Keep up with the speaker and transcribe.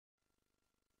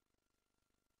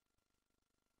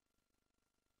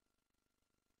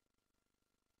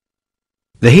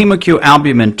The HemoCue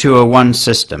Albumin 201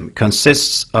 system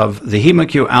consists of the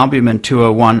HemoCue Albumin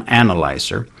 201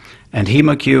 analyzer and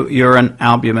HemoCue urine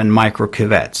albumin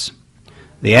microcuvettes.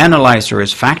 The analyzer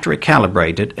is factory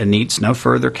calibrated and needs no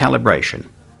further calibration.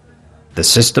 The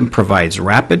system provides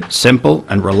rapid, simple,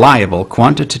 and reliable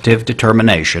quantitative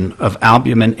determination of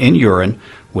albumin in urine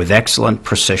with excellent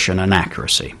precision and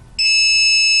accuracy.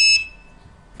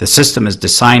 The system is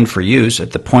designed for use at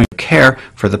the point of care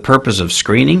for the purpose of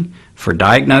screening, for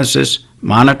diagnosis,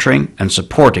 monitoring, and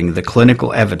supporting the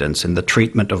clinical evidence in the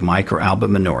treatment of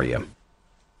microalbuminuria.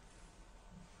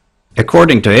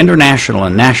 According to international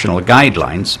and national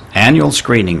guidelines, annual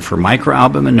screening for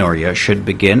microalbuminuria should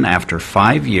begin after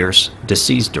 5 years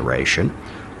disease duration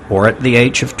or at the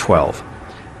age of 12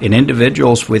 in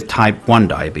individuals with type 1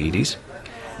 diabetes,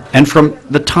 and from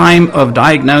the time of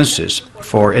diagnosis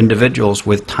for individuals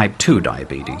with type 2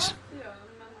 diabetes.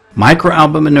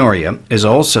 Microalbuminuria is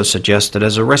also suggested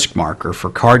as a risk marker for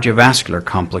cardiovascular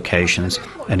complications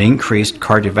and increased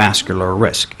cardiovascular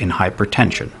risk in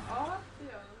hypertension.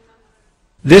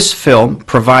 This film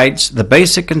provides the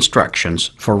basic instructions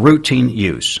for routine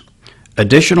use.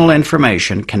 Additional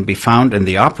information can be found in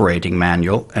the operating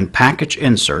manual and package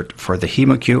insert for the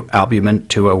HemoCue Albumin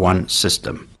 201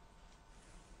 system.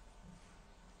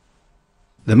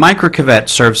 The microcuvette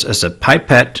serves as a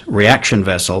pipette, reaction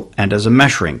vessel, and as a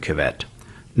measuring cuvette.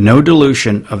 No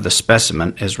dilution of the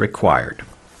specimen is required.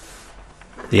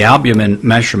 The albumin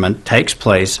measurement takes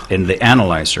place in the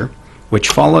analyzer, which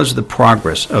follows the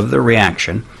progress of the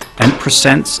reaction and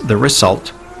presents the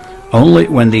result only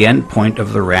when the end point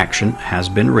of the reaction has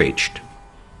been reached.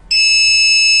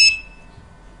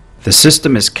 The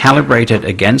system is calibrated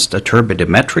against a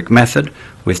turbidimetric method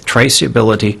with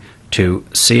traceability to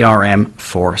CRM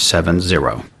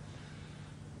 470.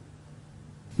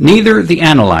 Neither the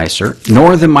analyzer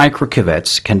nor the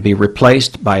microcuvettes can be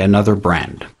replaced by another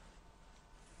brand.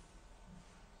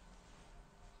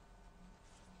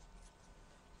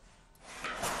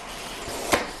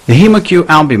 The HemoCue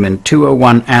Albumin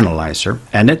 201 analyzer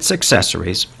and its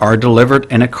accessories are delivered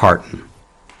in a carton.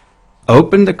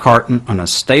 Open the carton on a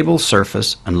stable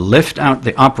surface and lift out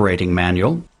the operating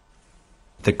manual,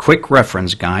 the quick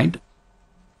reference guide,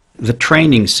 the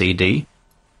training CD,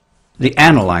 the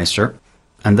analyzer,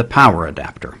 and the power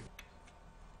adapter.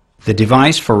 The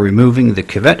device for removing the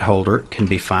cuvette holder can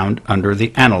be found under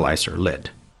the analyzer lid.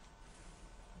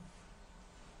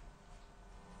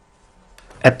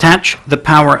 Attach the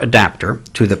power adapter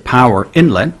to the power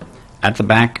inlet at the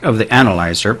back of the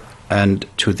analyzer and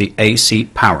to the AC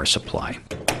power supply.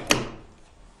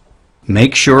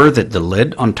 Make sure that the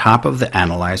lid on top of the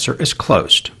analyzer is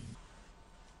closed.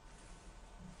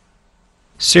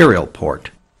 Serial port.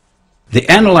 The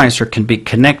analyzer can be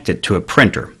connected to a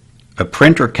printer. A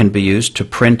printer can be used to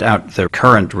print out the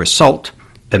current result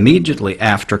immediately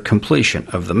after completion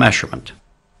of the measurement.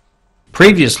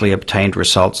 Previously obtained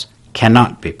results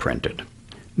cannot be printed.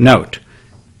 Note,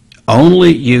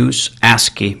 only use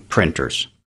ASCII printers.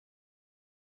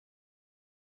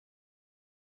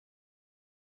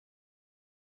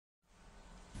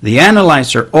 The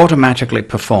analyzer automatically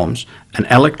performs an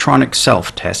electronic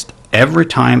self-test every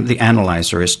time the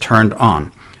analyzer is turned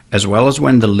on, as well as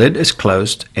when the lid is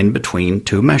closed in between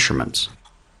two measurements.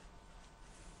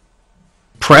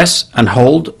 Press and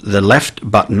hold the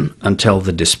left button until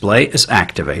the display is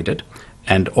activated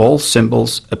and all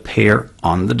symbols appear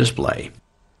on the display.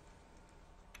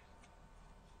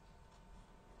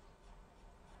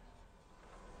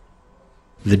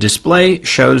 The display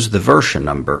shows the version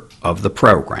number of the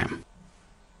program.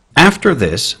 After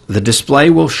this, the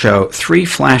display will show 3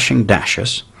 flashing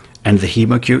dashes and the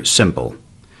HemoCue symbol.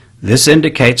 This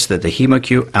indicates that the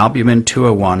HemoCue Albumin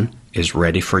 201 is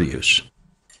ready for use.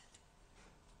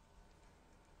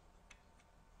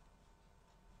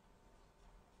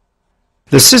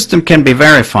 The system can be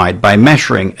verified by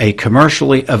measuring a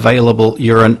commercially available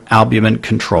urine albumin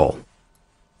control.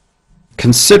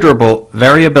 Considerable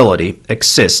variability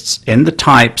exists in the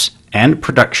types and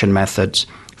production methods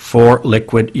for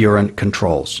liquid urine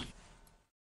controls.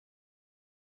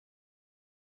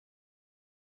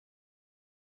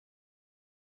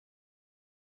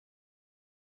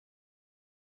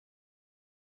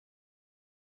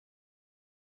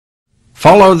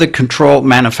 Follow the control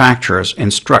manufacturer's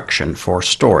instruction for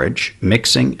storage,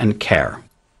 mixing, and care.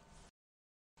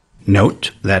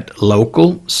 Note that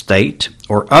local, state,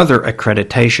 or other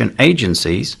accreditation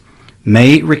agencies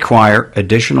may require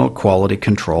additional quality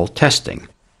control testing.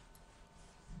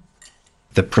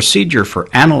 The procedure for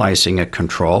analyzing a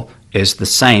control is the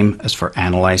same as for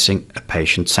analyzing a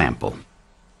patient sample.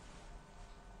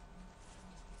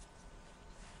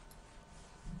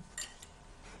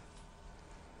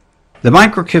 The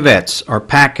microcuvettes are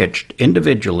packaged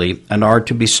individually and are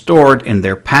to be stored in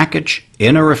their package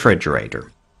in a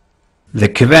refrigerator. The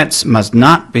cuvettes must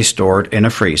not be stored in a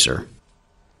freezer.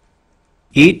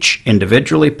 Each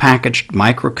individually packaged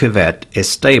microcuvette is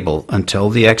stable until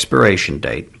the expiration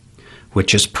date,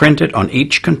 which is printed on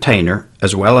each container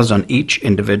as well as on each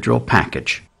individual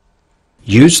package.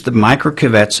 Use the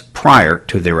microcuvettes prior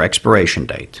to their expiration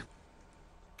date.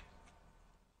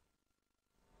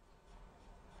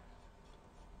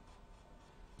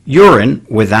 Urine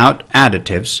without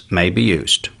additives may be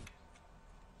used.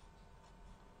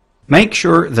 Make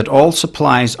sure that all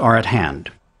supplies are at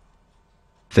hand.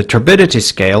 The turbidity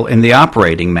scale in the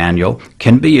operating manual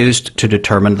can be used to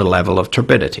determine the level of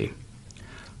turbidity.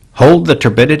 Hold the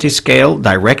turbidity scale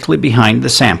directly behind the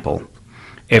sample.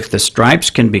 If the stripes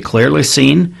can be clearly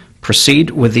seen, proceed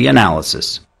with the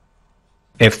analysis.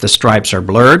 If the stripes are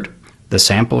blurred, the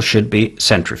sample should be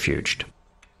centrifuged.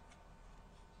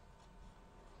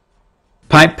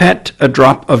 Pipette a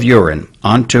drop of urine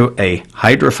onto a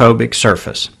hydrophobic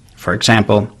surface, for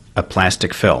example, a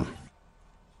plastic film.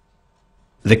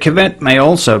 The cuvette may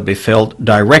also be filled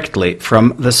directly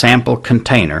from the sample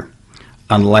container,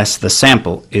 unless the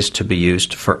sample is to be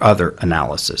used for other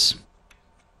analysis.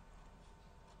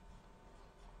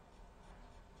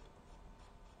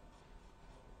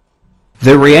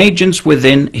 The reagents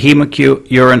within HemoCue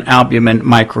urine albumin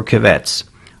microcuvettes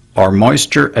are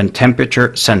moisture and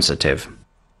temperature sensitive.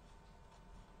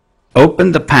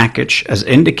 Open the package as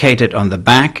indicated on the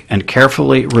back and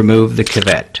carefully remove the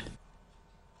cuvette.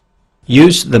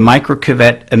 Use the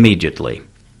microcuvette immediately.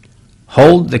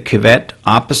 Hold the cuvette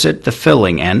opposite the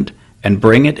filling end and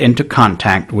bring it into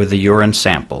contact with the urine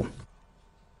sample.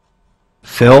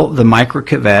 Fill the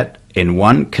microcuvette in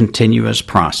one continuous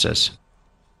process.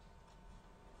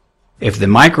 If the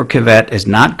microcuvette is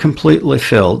not completely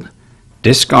filled,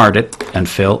 discard it and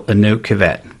fill a new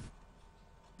cuvette.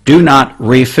 Do not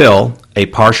refill a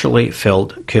partially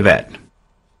filled cuvette.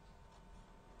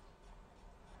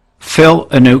 Fill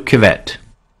a new cuvette.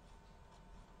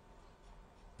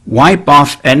 Wipe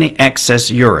off any excess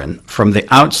urine from the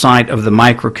outside of the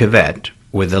microcuvette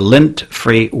with a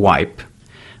lint-free wipe,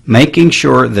 making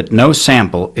sure that no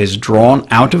sample is drawn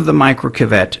out of the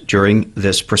microcuvette during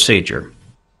this procedure.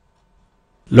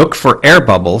 Look for air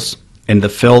bubbles in the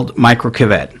filled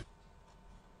microcuvette.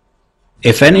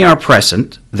 If any are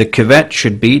present, the cuvette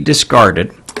should be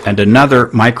discarded and another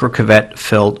microcuvette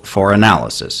filled for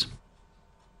analysis.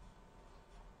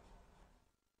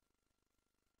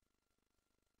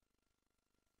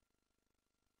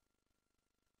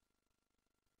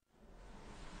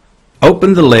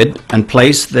 Open the lid and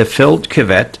place the filled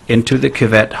cuvette into the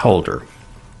cuvette holder.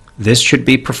 This should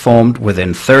be performed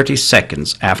within 30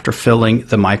 seconds after filling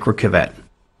the microcuvette.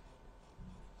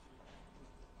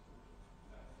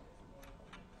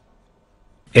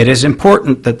 It is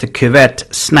important that the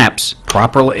cuvette snaps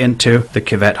properly into the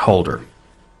cuvette holder.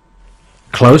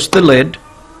 Close the lid.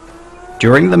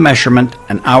 During the measurement,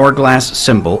 an hourglass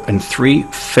symbol and 3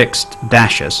 fixed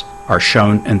dashes are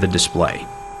shown in the display.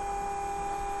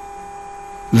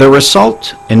 The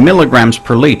result in milligrams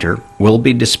per liter will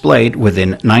be displayed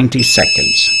within 90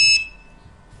 seconds.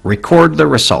 Record the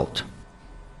result.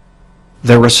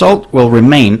 The result will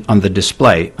remain on the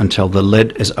display until the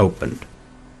lid is opened.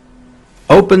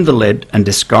 Open the lid and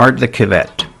discard the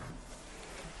cuvette.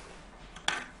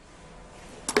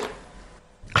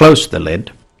 Close the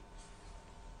lid.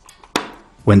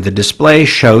 When the display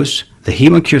shows the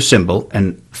HemoCue symbol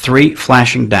and 3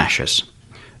 flashing dashes,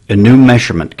 a new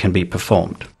measurement can be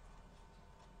performed.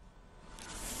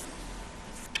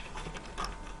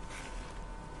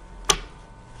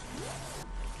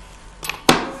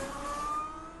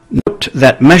 Note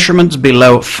that measurements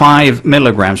below 5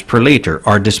 milligrams per liter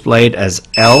are displayed as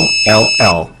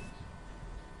LLL,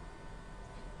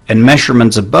 and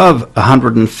measurements above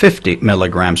 150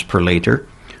 milligrams per liter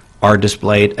are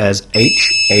displayed as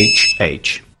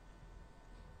HHH.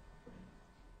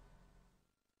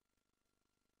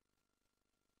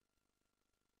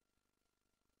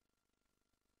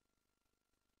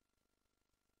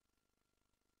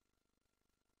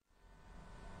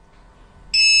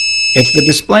 If the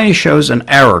display shows an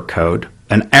error code,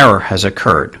 an error has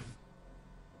occurred.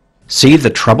 See the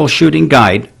troubleshooting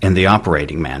guide in the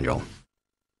operating manual.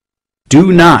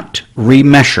 Do not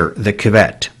remeasure the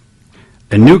cuvette.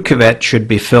 A new cuvette should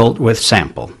be filled with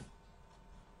sample.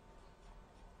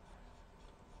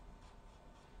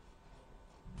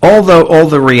 Although all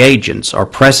the reagents are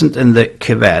present in the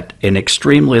cuvette in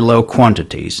extremely low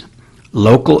quantities,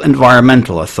 local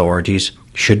environmental authorities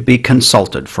should be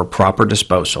consulted for proper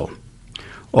disposal.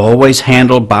 Always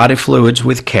handle body fluids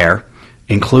with care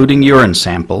including urine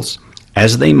samples,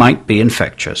 as they might be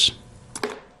infectious.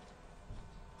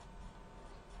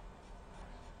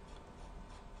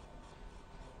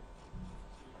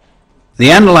 The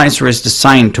analyzer is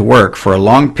designed to work for a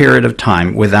long period of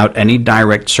time without any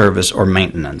direct service or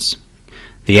maintenance.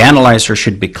 The analyzer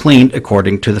should be cleaned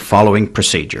according to the following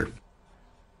procedure.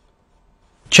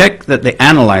 Check that the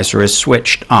analyzer is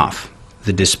switched off.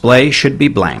 The display should be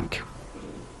blank.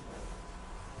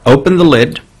 Open the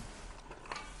lid.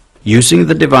 Using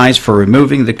the device for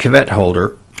removing the cuvette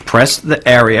holder, press the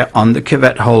area on the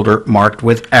cuvette holder marked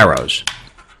with arrows.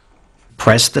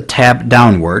 Press the tab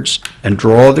downwards and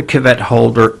draw the cuvette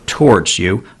holder towards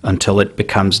you until it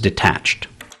becomes detached.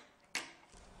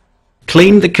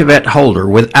 Clean the cuvette holder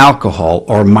with alcohol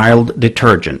or mild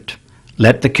detergent.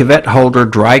 Let the cuvette holder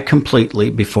dry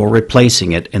completely before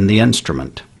replacing it in the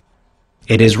instrument.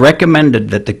 It is recommended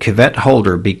that the cuvette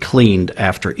holder be cleaned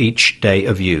after each day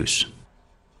of use.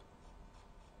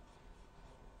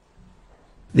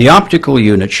 The optical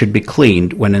unit should be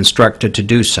cleaned when instructed to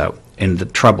do so in the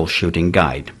troubleshooting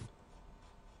guide.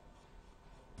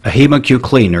 A HemoCue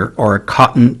cleaner or a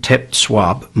cotton-tipped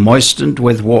swab moistened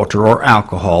with water or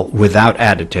alcohol without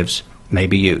additives may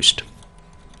be used.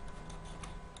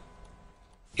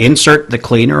 Insert the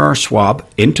cleaner or swab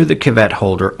into the cuvette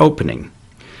holder opening.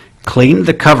 Clean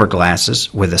the cover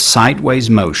glasses with a sideways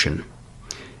motion.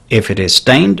 If it is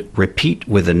stained, repeat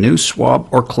with a new swab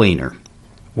or cleaner.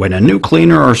 When a new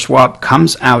cleaner or swab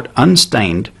comes out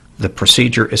unstained, the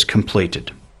procedure is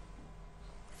completed.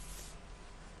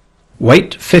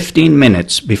 Wait 15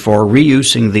 minutes before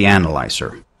reusing the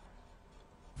analyzer.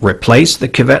 Replace the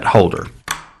cuvette holder.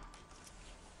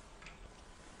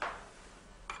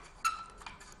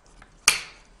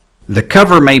 The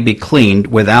cover may be cleaned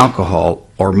with alcohol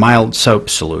or mild soap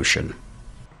solution.